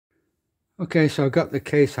Okay, so I've got the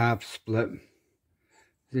case half split,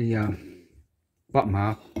 the bottom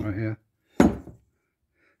half right here.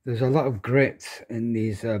 There's a lot of grit in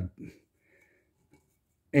these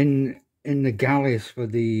in the galleys for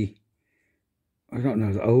the, I don't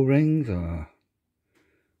know, the O-rings, or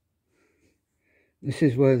this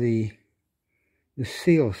is where the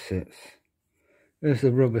seal sits. There's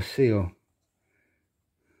the rubber seal.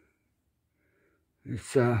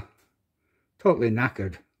 It's totally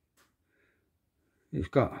knackered. It's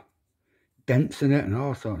got dents in it and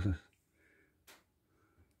all sorts of.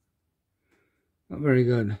 Not very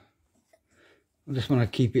good. I just want to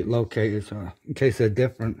keep it located so in case they're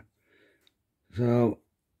different. So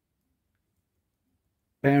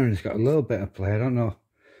bearing's got a little bit of play. I don't know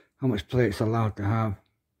how much play it's allowed to have.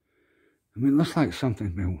 I mean, it looks like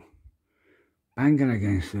something's been banging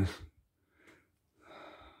against this.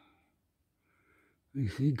 You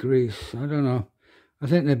see grease. I don't know. I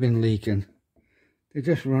think they've been leaking. They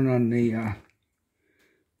just run on the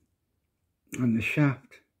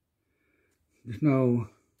shaft. There's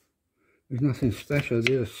nothing special.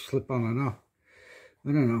 They just slip on and off.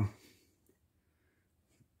 I don't know.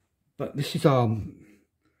 But this is all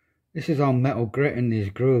metal grit in these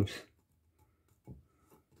grooves.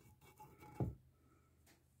 I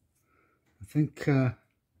think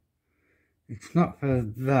it's not for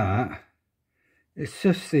that. It's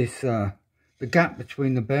just this the gap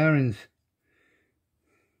between the bearings.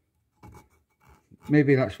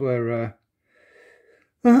 Maybe that's where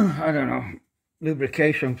I don't know,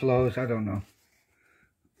 lubrication flows. I don't know.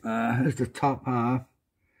 Here's the top half.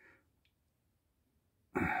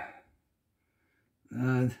 A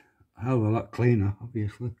hell of a lot cleaner,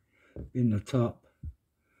 obviously, in the top.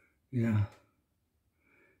 Yeah,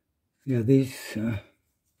 these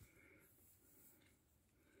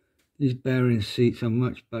bearing seats are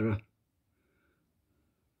much better.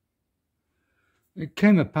 It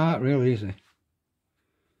came apart real easy.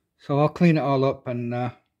 So I'll clean it all up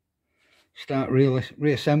and start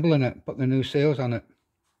reassembling it, put the new seals on it.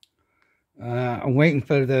 I'm waiting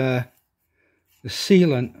for the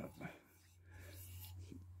sealant.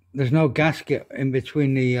 There's no gasket in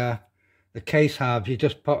between the case halves. You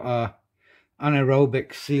just put a anaerobic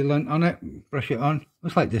sealant on it, brush it on.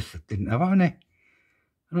 Looks like this didn't have any.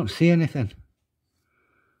 I don't see anything.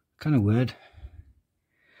 Kind of weird.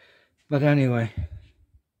 But anyway,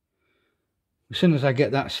 as soon as I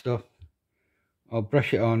get that stuff, I'll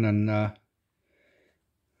brush it on and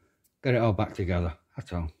get it all back together.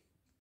 That's all.